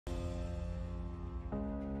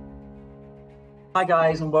Hi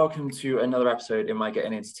guys, and welcome to another episode in my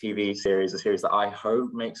Getting Into TV series, a series that I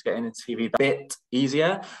hope makes getting into TV a bit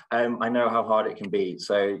easier. I know how hard it can be.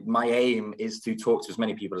 So my aim is to talk to as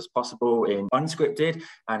many people as possible in unscripted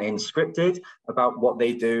and in scripted about what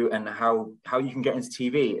they do and how you can get into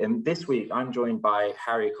TV. And this week I'm joined by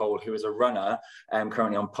Harri Cole, who is a runner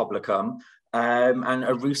currently on Pobol, and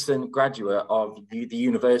a recent graduate of the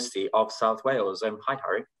University of South Wales. Hi,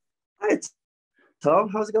 Harri. Hi, Tom.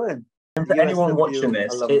 How's it going? And for anyone watching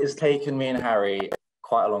this, it has taken me and Harri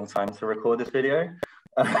quite a long time to record this video.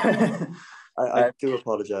 I do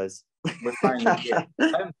apologise. We're finally here.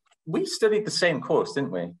 We studied the same course,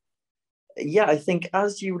 didn't we? Yeah, I think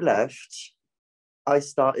as you left, I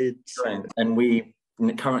started... And we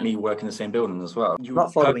currently work in the same building as well.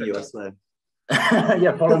 Not following you, I swear.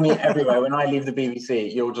 Yeah, follow me everywhere. When I leave the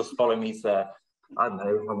BBC, you'll just follow me to, I don't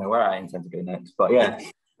know where I intend to go next. But yeah.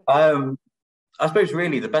 I suppose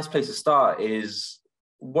really the best place to start is,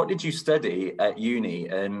 what did you study at uni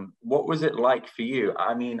and what was it like for you?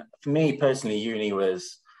 I mean, for me personally, uni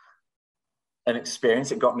was an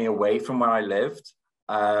experience. It got me away from where I lived,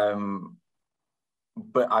 but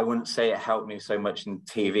I wouldn't say it helped me so much in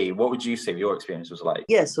TV. What would you say your experience was like?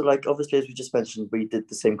 Yeah, so like obviously, as we just mentioned, we did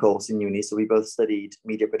the same course in uni. So we both studied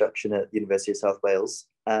media production at the University of South Wales.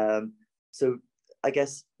 So I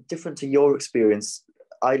guess different to your experience,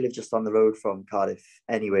 I live just on the road from Cardiff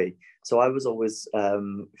anyway. So I was always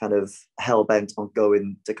kind of hell-bent on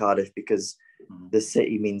going to Cardiff because the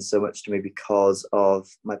city means so much to me because of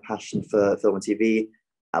my passion for film and TV,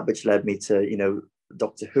 which led me to,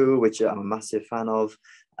 Doctor Who, which I'm a massive fan of.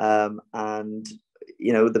 And,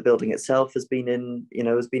 the building itself has been in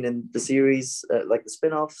the series, like the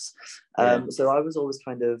spin-offs. So I was always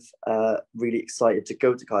kind of really excited to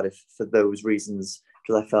go to Cardiff for those reasons,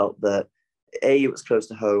 because I felt that A, it was close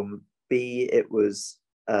to home. B, it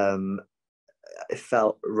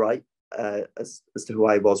felt right as to who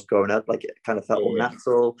I was growing up. Like it kind of felt all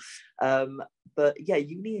natural. But yeah,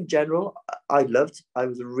 uni in general, I loved. I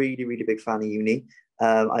was a really, really big fan of uni.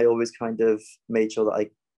 I always kind of made sure that I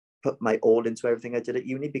put my all into everything I did at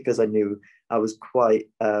uni because I knew I was quite,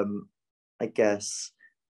 kind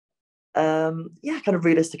of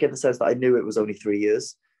realistic in the sense that I knew it was only 3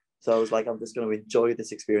 years. So I was like, I'm just going to enjoy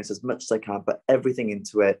this experience as much as I can, put everything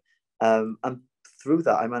into it. And through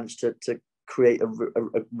that, I managed to create a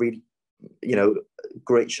really,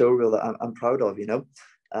 great showreel that I'm proud of,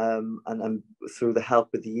 and through the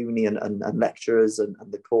help with the uni and lecturers and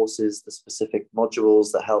the courses, the specific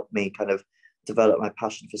modules that helped me kind of develop my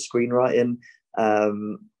passion for screenwriting.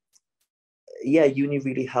 Uni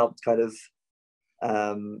really helped kind of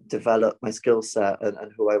develop my skill set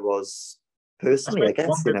and who I was personally, I guess.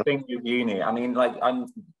 One good thing with uni, I mean, like I'm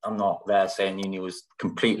not there saying uni was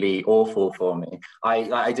completely awful for me.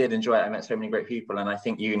 I did enjoy it. I met so many great people, and I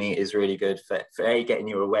think uni is really good for getting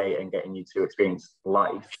you away and getting you to experience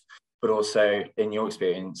life, but also in your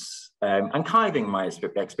experience and kind of in my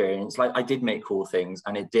experience, like I did make cool things,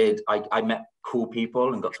 and I met cool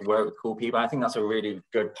people and got to work with cool people. I think that's a really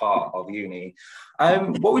good part of uni.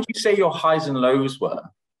 What would you say your highs and lows were?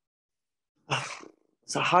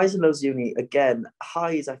 So highs and lows uni, again,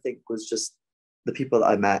 highs I think was just the people that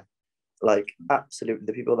I met. Like absolutely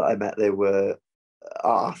the people that I met, they were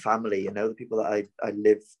our family, the people that I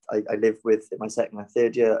lived with in my second and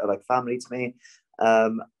third year are like family to me.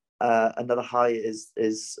 Another high is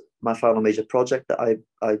my final major project that I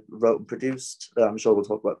wrote and produced. I'm sure we'll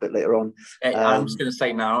talk about a bit later on. I'm just going to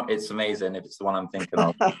say now, it's amazing if it's the one I'm thinking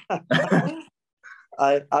of.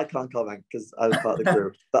 I can't comment because I was part of the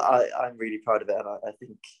group, but I'm really proud of it, and I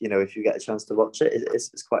think if you get a chance to watch it,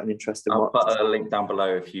 it's quite an interesting watch. I'll put a link down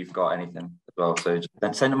below if you've got anything as well, so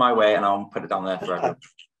then send it my way and I'll put it down there forever.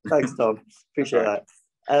 Thanks, Tom. Appreciate that.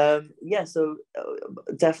 So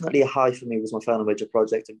definitely a high for me was my final major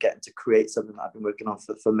project of getting to create something that I've been working on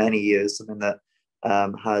for many years, something that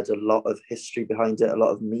had a lot of history behind it, a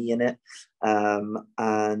lot of me in it,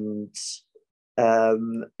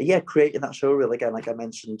 creating that showreel again, like I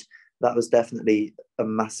mentioned, that was definitely a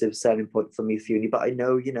massive selling point for me for uni. But I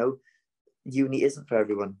know, uni isn't for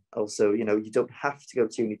everyone. Also, you don't have to go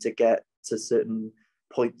to uni to get to certain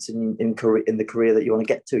points in the career that you want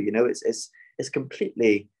to get to. It's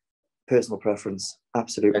completely personal preference.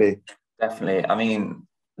 Absolutely, definitely. I mean,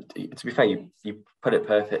 to be fair, you put it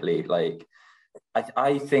perfectly. Like,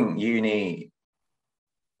 I think uni,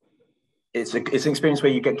 it's an experience where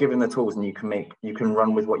you get given the tools and you can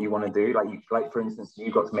run with what you want to do. Like for instance, you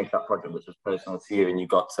got to make that project which was personal to you, and you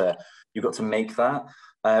got to make that.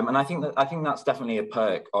 And I think that's definitely a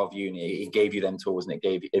perk of uni. It gave you them tools, and it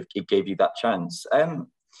gave you that chance.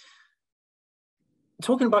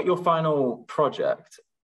 talking about your final project,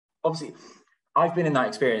 obviously, I've been in that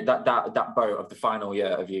experience, that boat of the final year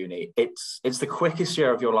of uni. It's the quickest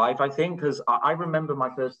year of your life, I think, because I remember my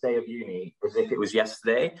first day of uni as if it was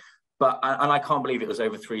yesterday. And I can't believe it was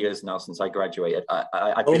over 3 years now since I graduated.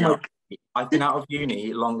 I've been out of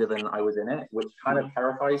uni longer than I was in it, which kind of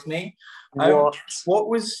terrifies me. What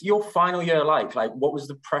was your final year like? Like, what was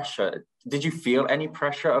the pressure? Did you feel any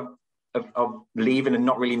pressure of leaving and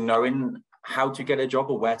not really knowing how to get a job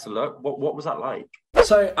or where to look? What was that like?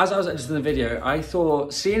 So as I was editing the video, I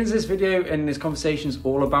thought, seeing as this video and this conversation is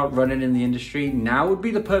all about running in the industry, now would be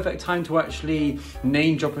the perfect time to actually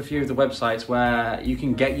name drop a few of the websites where you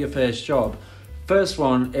can get your first job. First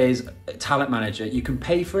one is Talent Manager. You can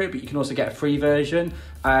pay for it, but you can also get a free version.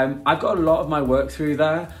 I've got a lot of my work through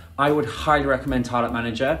there. I would highly recommend Talent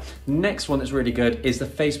Manager. Next one that's really good is the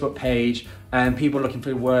Facebook page. People looking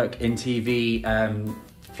for work in TV,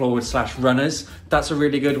 /runners. That's a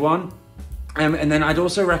really good one. And then I'd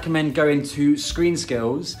also recommend going to Screen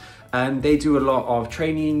Skills. They do a lot of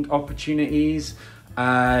training opportunities.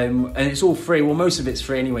 And it's all free. Well, most of it's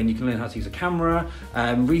free anyway, and you can learn how to use a camera,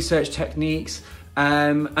 research techniques.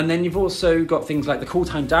 And then you've also got things like the Call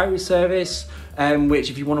Time Diary service, which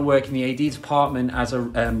if you want to work in the AD department as a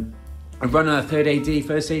runner, third AD,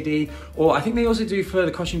 first AD, or I think they also do for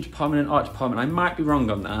the costume department and art department. I might be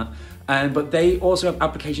wrong on that. But they also have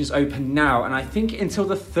applications open now, and I think until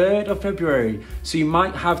the 3rd of February. So you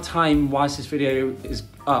might have time whilst this video is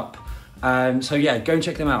up. So yeah, go and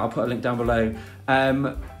check them out. I'll put a link down below.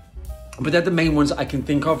 But they're the main ones that I can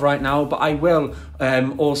think of right now. But I will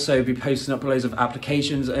also be posting up loads of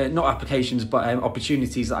applications, not applications, but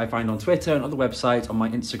opportunities that I find on Twitter and other websites, on my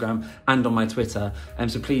Instagram and on my Twitter.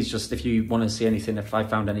 So please, just if you want to see anything, if I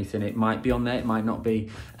found anything, it might be on there, it might not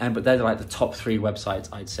be. But they're like the top 3 websites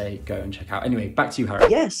I'd say go and check out. Anyway, back to you, Harry.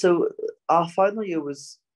 Yeah, so our final year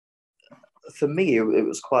was, for me, it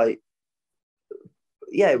was quite,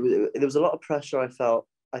 there was a lot of pressure.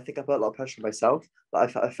 I think I felt a lot of pressure on myself,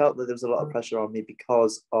 but I felt that there was a lot of pressure on me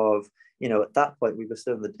because of, at that point we were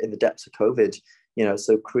still in the depths of COVID,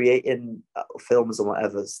 so creating films and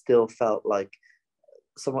whatever still felt like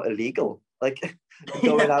somewhat illegal. Like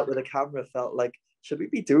going out with a camera felt like, should we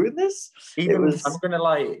be doing this? I'm gonna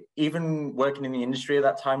lie, even working in the industry at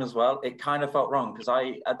that time as well, it kind of felt wrong because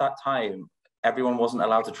at that time everyone wasn't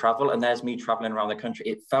allowed to travel, and there's me traveling around the country.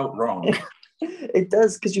 It felt wrong. It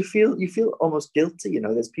does, because you feel almost guilty.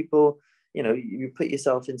 There's people, you put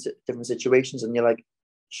yourself into different situations and you're like,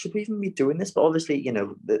 should we even be doing this? But obviously,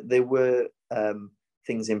 there were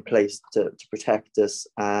things in place to protect us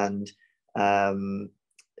and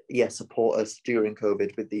support us during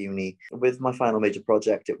COVID with the uni. With my final major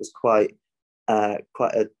project, it was quite a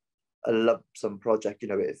lump sum project.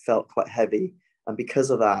 It felt quite heavy. And because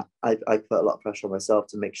of that, I put a lot of pressure on myself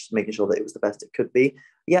to making sure that it was the best it could be.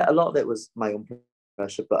 Yeah, a lot of it was my own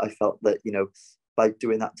pressure, but I felt that, by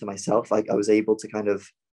doing that to myself, I was able to kind of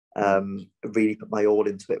really put my all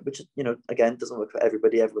into it, which, again, doesn't work for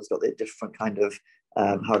everybody. Everyone's got their different kind of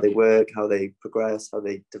how they work, how they progress, how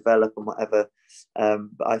they develop and whatever.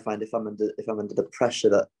 But I find if I'm under the pressure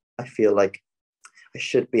that I feel like I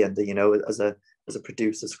should be under, as a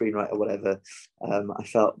producer, screenwriter, whatever, I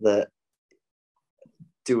felt that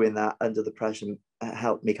doing that under the pressure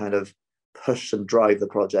helped me kind of push and drive the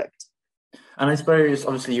project. And I suppose,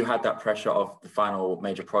 obviously, you had that pressure of the final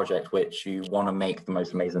major project, which you want to make the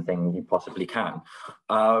most amazing thing you possibly can.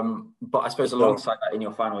 But I suppose alongside that, in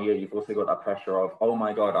your final year, you've also got that pressure of, oh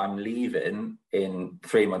my God, I'm leaving in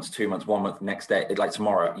 3 months, 2 months, 1 month, next day, like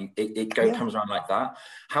tomorrow. Comes around like that.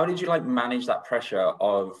 How did you manage that pressure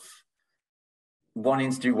of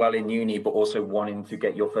wanting to do well in uni, but also wanting to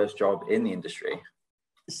get your first job in the industry?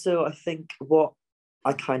 So I think what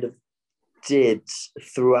I kind of did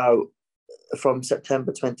throughout, from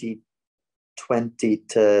September 2020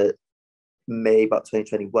 to May about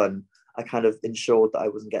 2021, I kind of ensured that I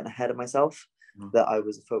wasn't getting ahead of myself, that I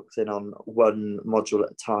was focusing on one module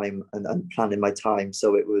at a time and planning my time.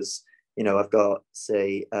 So it was, I've got,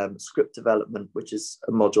 say, script development, which is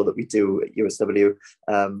a module that we do at USW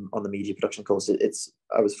on the media production course.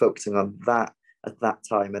 I was focusing on that at that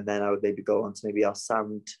time, and then I would maybe go on to maybe our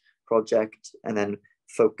sound project and then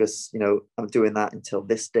focus, I'm doing that until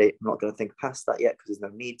this date. I'm not going to think past that yet because there's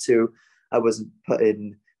no need to. I wasn't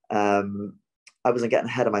getting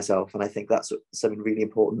ahead of myself, and I think that's something really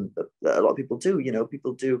important that a lot of people do.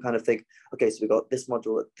 People do kind of think, okay, so we got this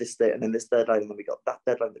module at this date and then this deadline, and then we got that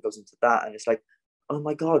deadline that goes into that, and it's like, oh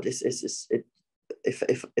my God,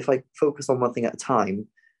 if I focus on one thing at a time,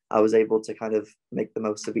 I was able to kind of make the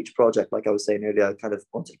most of each project. Like I was saying earlier, I kind of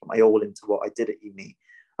wanted to put my all into what I did at uni.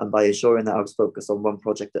 And by ensuring that I was focused on one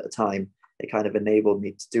project at a time, it kind of enabled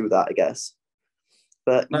me to do that, I guess.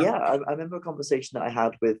 But yeah, I remember a conversation that I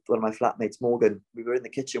had with one of my flatmates, Morgan. We were in the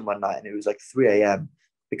kitchen one night and it was like 3 a.m.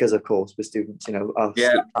 because, of course, we're students, you know, our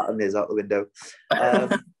sleep pattern is out the window.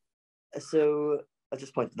 So I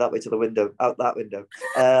just pointed that way to the window, out that window.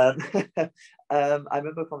 I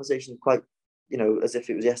remember a conversation quite, you know, as if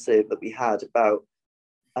it was yesterday that we had about,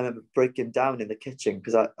 I remember breaking down in the kitchen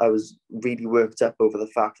because I was really worked up over the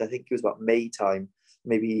fact, I think it was about May time,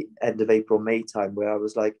 maybe end of April, May time, where I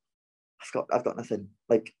was like, I've got nothing.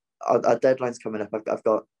 Like our deadline's coming up. I've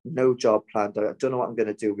got no job planned. I don't know what I'm going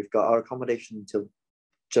to do. We've got our accommodation until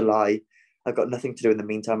July. I've got nothing to do in the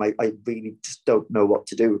meantime. I really just don't know what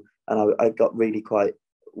to do. And I got really quite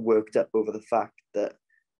worked up over the fact that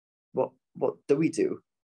what do we do?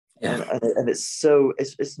 Yeah. And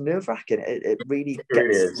it's nerve-wracking. It really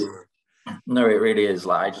gets you. No, it really is.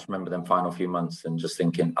 Like, I just remember them final few months and just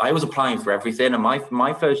thinking, I was applying for everything. And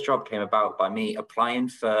my first job came about by me applying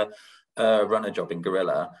for a runner job in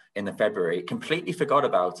Gorilla in the February, completely forgot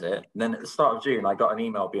about it. And then at the start of June, I got an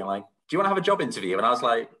email being like, do you want to have a job interview? And I was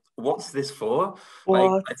like, what's this for?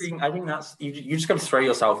 What? Like, I think that's, you just got to throw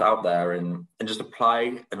yourself out there and just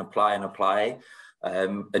apply and apply and apply,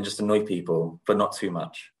 and just annoy people, but not too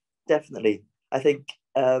much. Definitely. I think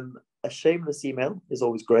a shameless email is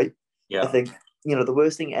always great. Yeah. I think, you know, the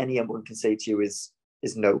worst thing anyone can say to you is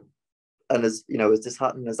no. And as, you know, as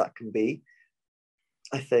disheartening as that can be,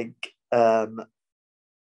 I think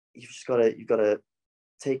you've got to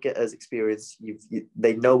take it as experience.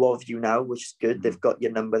 They know of you now, which is good. They've got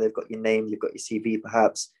your number, they've got your name, they've got your CV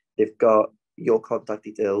perhaps, they've got your contact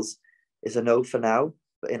details. It's a no for now,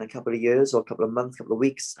 but in a couple of years or a couple of months, couple of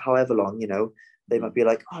weeks, however long, you know, they might be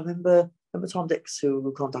like, oh, remember Tom Dix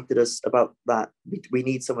who contacted us about that. We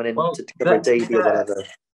need someone in to cover a daily or whatever.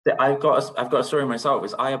 I've got a story myself.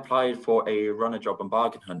 Is I applied for a runner job on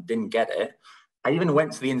Bargain Hunt, didn't get it. I even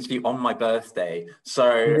went to the interview on my birthday. So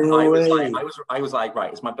I was like,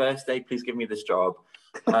 right, it's my birthday. Please give me this job.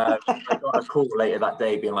 I got a call later that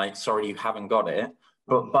day being like, sorry, you haven't got it.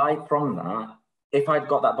 But from that, if I'd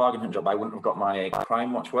got that Bargain Hunt job, I wouldn't have got my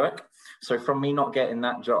Crime Watch work. So from me not getting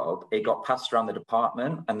that job, it got passed around the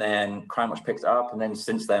department, and then Crime Watch picked it up. And then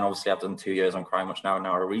since then, obviously, I've done 2 years on Crime Watch now, and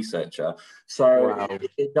now I'm a researcher. So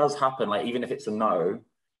it does happen. Like, even if it's a no,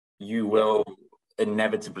 you will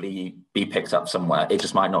inevitably be picked up somewhere. It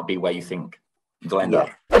just might not be where you think you'll end up.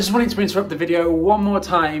 I just wanted to interrupt the video one more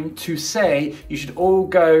time to say you should all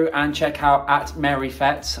go and check out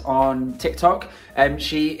 @MaryFett on TikTok.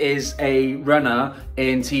 She is a runner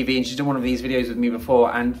in TV and she's done one of these videos with me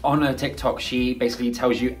before, and on her TikTok she basically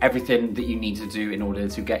tells you everything that you need to do in order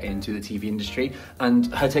to get into the TV industry, and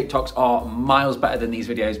her TikToks are miles better than these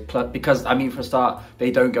videos because, I mean, for a start, they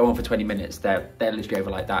don't go on for 20 minutes. They're literally over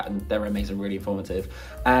like that, and they're amazing, really informative.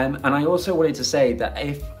 And I also wanted to say that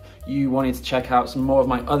if you wanted to check out some more of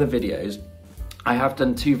my other videos, I have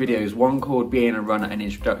done 2 videos, one called Being a Runner, an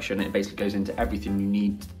introduction. It basically goes into everything you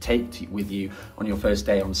need to take with you on your first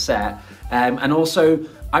day on set. And also,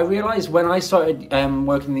 I realized when I started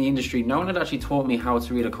working in the industry, no one had actually taught me how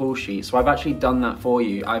to read a call sheet. So I've actually done that for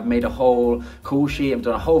you. I've made a whole call sheet, I've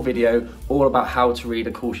done a whole video all about how to read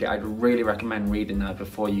a call sheet. I'd really recommend reading that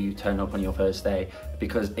before you turn up on your first day,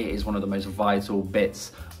 because it is one of the most vital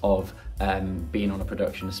bits of being on a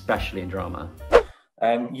production, especially in drama.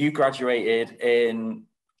 You graduated in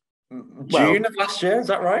June of last year, is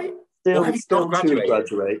that right? Still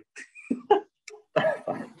graduate.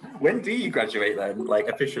 When do you graduate then, like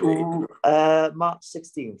officially? March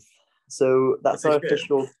 16th. So that's our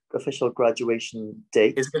official graduation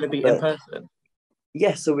date. Is it going to be in person?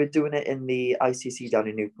 Yeah, so we're doing it in the ICC down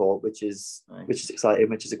in Newport, which is exciting,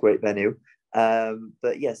 which is a great venue.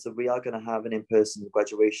 But yeah, so we are going to have an in-person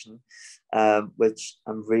graduation, which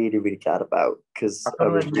I'm really, really glad about, because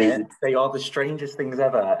they are the strangest things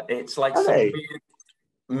ever. It's like some weird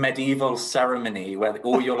medieval ceremony where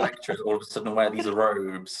all your lecturers all of a sudden wear these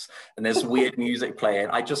robes and there's weird music playing.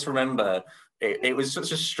 I just remember it was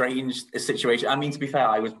such a strange situation. I mean, to be fair,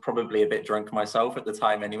 I was probably a bit drunk myself at the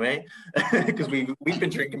time anyway, because we've been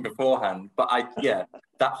drinking beforehand. But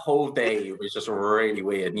that whole day was just really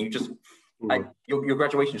weird. And you just your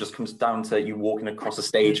graduation just comes down to you walking across a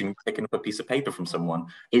stage and picking up a piece of paper from someone.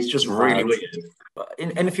 It's just really weird. But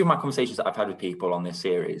in a few of my conversations that I've had with people on this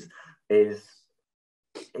series, it's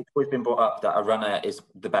always been brought up that a runner is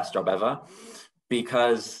the best job ever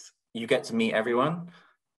because you get to meet everyone.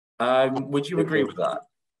 Would you agree with that?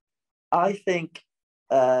 I think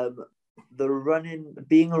being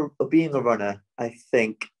a runner, I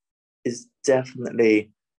think, is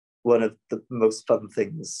definitely one of the most fun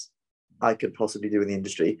things I could possibly do in the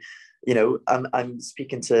industry. You know, I'm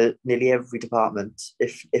speaking to nearly every department,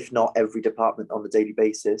 if not every department on a daily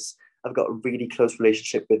basis. I've got a really close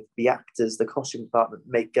relationship with the actors, the costume department,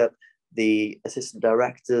 makeup, the assistant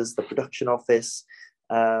directors, the production office.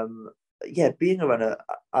 Yeah, being a runner,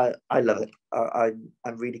 I love it.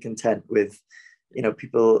 I'm really content with, you know,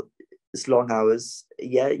 people. It's long hours.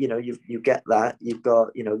 Yeah, you know, you get that. You've got,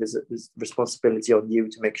 you know, there's responsibility on you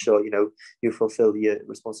to make sure, you know, you fulfill your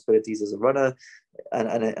responsibilities as a runner,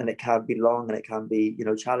 and it can be long and it can be, you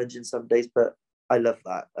know, challenging some days. But I love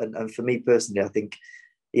that. And for me personally, I think,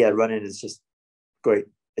 yeah, running is just great.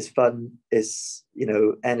 It's fun. It's, you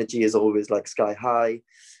know, energy is always like sky high.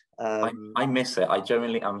 I miss it. I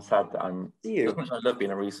genuinely am sad that as much as I love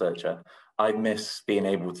being a researcher, I miss being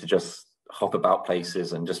able to just hop about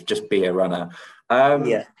places and just be a runner.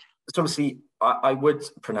 Yeah. So obviously, I would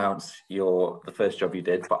pronounce the first job you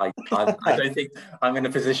did, but I don't think I'm in a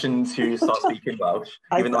position to start speaking Welsh,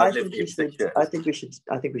 even though I've lived here for 6 years. I think we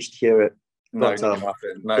should hear it. No, not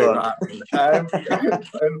happening. No, not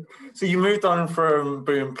happening. So you moved on from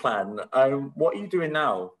Boom Plan. What are you doing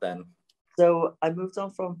now then? So I moved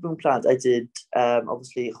on from Boom Plant. I did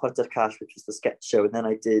obviously Chwarter, which was the sketch show, and then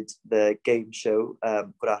I did the game show,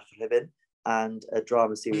 Chwarter, and a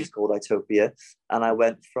drama series called Utopia. And I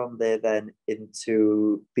went from there then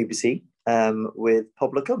into BBC with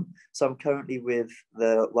Pobol. So I'm currently with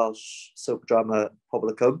the Welsh soap drama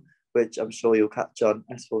Pobol, which I'm sure you'll catch on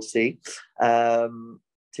S4C.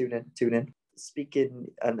 Tune in. Speaking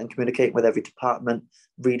and communicating with every department,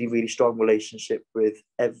 really, really strong relationship with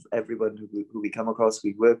everyone who we come across,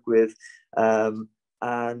 we work with.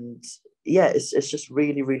 And yeah, it's just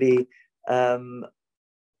really, really fun.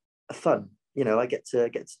 You know, I get to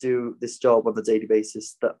do this job on a daily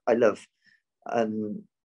basis that I love. And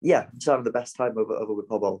yeah, I'm just having the best time over with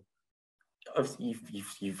Pobol.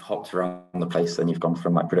 You've hopped around the place and you've gone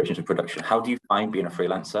from like production to production. How do you find being a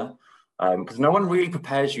freelancer? Because no one really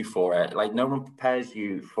prepares you for it. Like no one prepares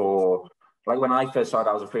you for, like when I first started,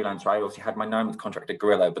 I was a freelancer. I obviously had my 9-month contract at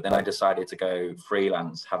Gorilla, but then I decided to go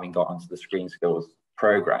freelance, having got onto the Screen Skills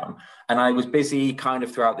program. And I was busy kind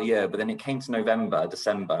of throughout the year, but then it came to November,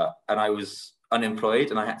 December, and I was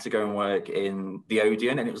unemployed and I had to go and work in the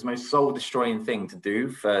Odeon, and it was the most soul-destroying thing to do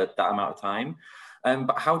for that amount of time.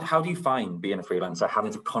 But how do you find being a freelancer,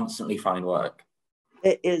 having to constantly find work?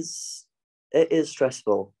 It is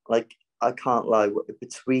stressful. Like, I can't lie.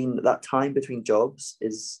 Between that time between jobs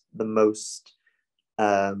is the most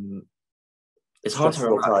it's hard to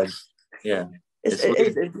relax. Time. Yeah,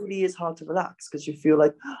 it really is hard to relax because you feel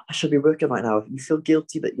like I should be working right now. You feel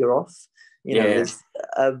guilty that you're off. You know,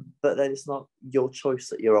 but then it's not your choice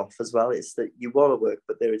that you're off as well. It's that you want to work,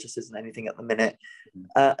 but there just isn't anything at the minute.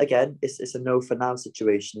 Again, it's a no for now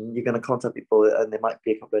situation. You're going to contact people, and there might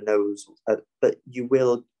be a couple of no's, but you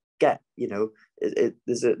will get. You know,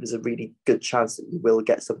 there's a really good chance that you will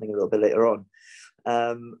get something a little bit later on.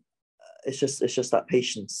 It's just that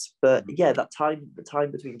patience. But yeah, the time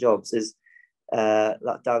between jobs is.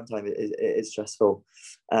 That downtime is stressful,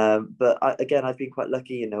 but I've been quite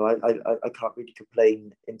lucky. You know, I can't really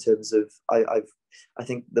complain in terms of I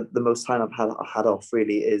think the most time I've had off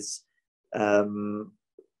really is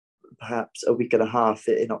perhaps a week and a half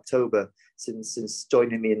in October. Since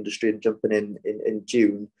joining the industry and jumping in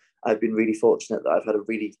June, I've been really fortunate that I've had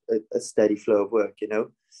a steady flow of work. You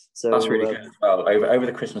know, so that's really good as well over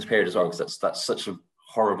the Christmas period as well, because that's such a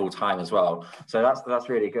horrible time as well. So that's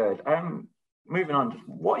really good. Moving on,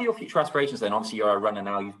 what are your future aspirations then? Obviously, you're a runner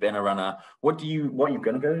now. You've been a runner. What are you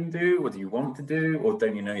going to go and do? What do you want to do, or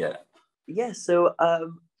don't you know yet? Yeah, so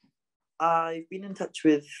I've been in touch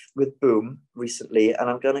with Boom recently, and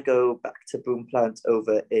I'm going to go back to Boom Plant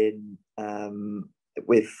over in Glorworks,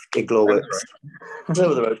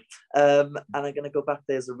 over the road. And I'm going to go back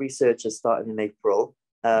there as a researcher starting in April,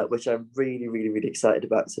 which I'm really, really, really excited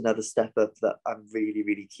about. It's another step up that I'm really,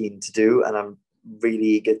 really keen to do, and I'm really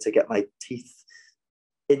eager to get my teeth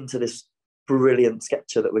into this brilliant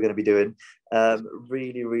sketcher that we're going to be doing.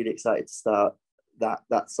 Really, really excited to start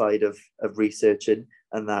that side of researching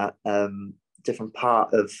and that different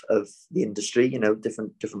part of the industry. You know,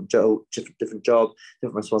 different job, different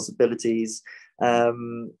responsibilities.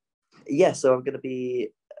 Yeah, so I'm going to be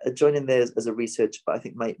joining there as a researcher, but I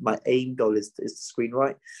think my aim goal is to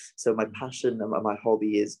screenwrite. So my passion and my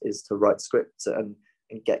hobby is to write scripts and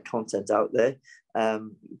get content out there.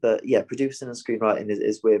 But yeah, producing and screenwriting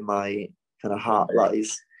is where my kind of heart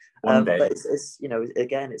lies. But it's you know,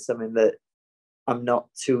 again, it's something that I'm not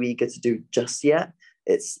too eager to do just yet.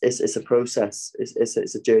 It's a process.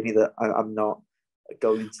 It's a journey that I'm not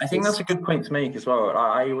going into I think this? that's a good point to make as well.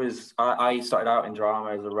 I started out in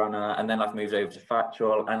drama as a runner, and then I've moved over to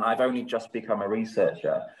factual, and I've only just become a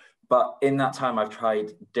researcher. But in that time, I've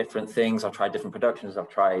tried different things. I've tried different productions. I've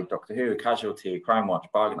tried Doctor Who, Casualty, Crime Watch,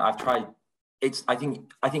 Bargain. I've tried. I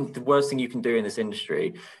think the worst thing you can do in this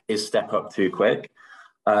industry is step up too quick.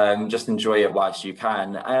 Just enjoy it whilst you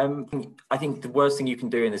can. I think the worst thing you can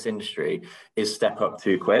do in this industry is step up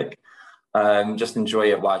too quick. Just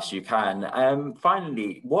enjoy it whilst you can.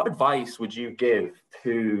 Finally, what advice would you give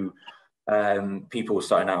to people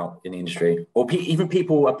starting out in the industry, or even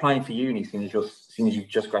people applying for uni, seeing as you've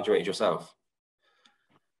just graduated yourself?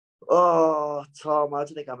 Oh, Tom, I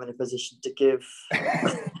don't think I'm in a position to give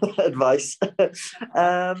advice.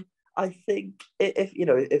 I think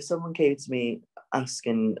if someone came to me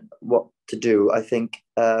asking what to do, I think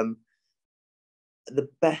the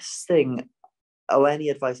best thing, or any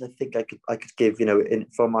advice I think I could give,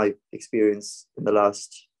 from my experience in the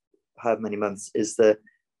last however many months, is to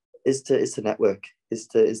network, is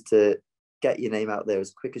to get your name out there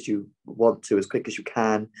as quick as you want to, as quick as you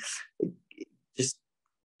can. Just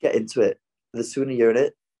get into it. The sooner you're in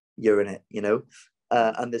it,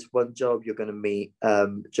 and this one job you're going to meet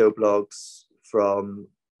Joe Bloggs from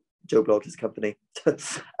Joe Bloggs' company,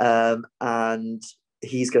 and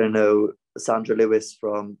he's going to know Sandra Lewis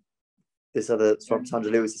from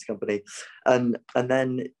Sandra Lewis's company, and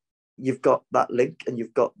then you've got that link, and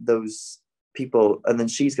you've got those people, and then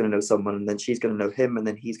she's going to know someone, and then she's going to know him, and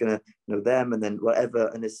then he's going to know them, and then whatever,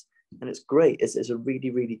 and it's great. It's a really,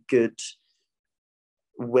 really good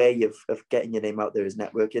way of getting your name out there, is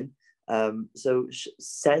networking. So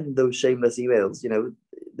send those shameless emails.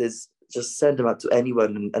 Just send them out to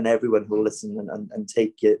anyone and everyone who will listen, and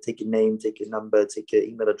take your name, take your number, take your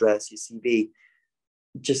email address, your CV.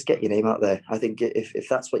 Just get your name out there. I think if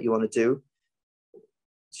that's what you want to do,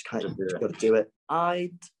 just got to do it.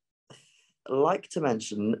 I'd like to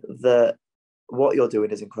mention that what you're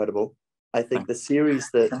doing is incredible. I think the series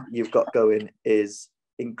that you've got going is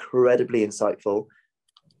incredibly insightful,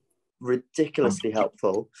 ridiculously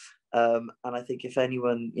helpful. And I think if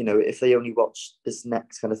anyone, if they only watch this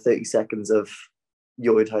next kind of 30 seconds of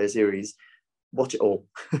your entire series, watch it all.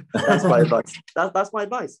 That's my advice. That's my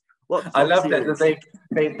advice. I love that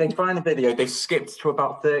they find a video, they skipped to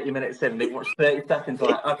about 30 minutes in, they watched 30 seconds,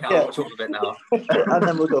 like, okay, I'll watch all of it now. And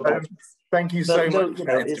then we'll go back. Thank you so much for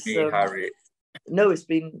getting to me, Harry. No,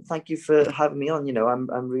 thank you for having me on.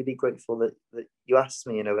 I'm really grateful that you asked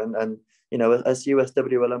me, and as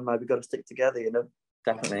USW alumni, we've got to stick together,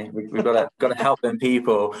 Definitely, we've got to help them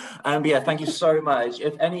people. And yeah, thank you so much.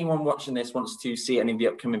 If anyone watching this wants to see any of the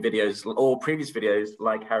upcoming videos or previous videos,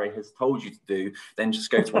 like Harry has told you to do, then just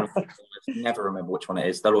go to one of the never remember which one it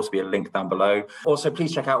is. There'll also be a link down below. Also,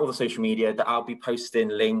 please check out all the social media that I'll be posting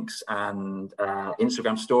links and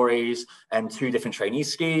Instagram stories and 2 different trainee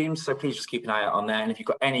schemes. So please just keep an eye out on there. And if you've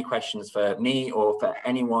got any questions for me or for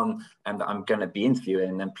anyone that I'm going to be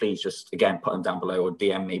interviewing, then please just, again, put them down below or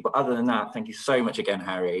DM me. But other than that, thank you so much again,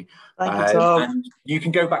 Harry. Thank you, Tom. And you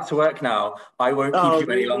can go back to work now. I won't keep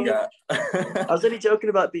you any longer. I was only joking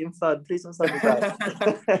about being fun. Please don't send me back.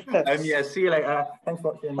 Yeah, see you later. Thanks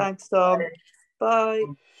for watching. Thanks, Tom. Bye.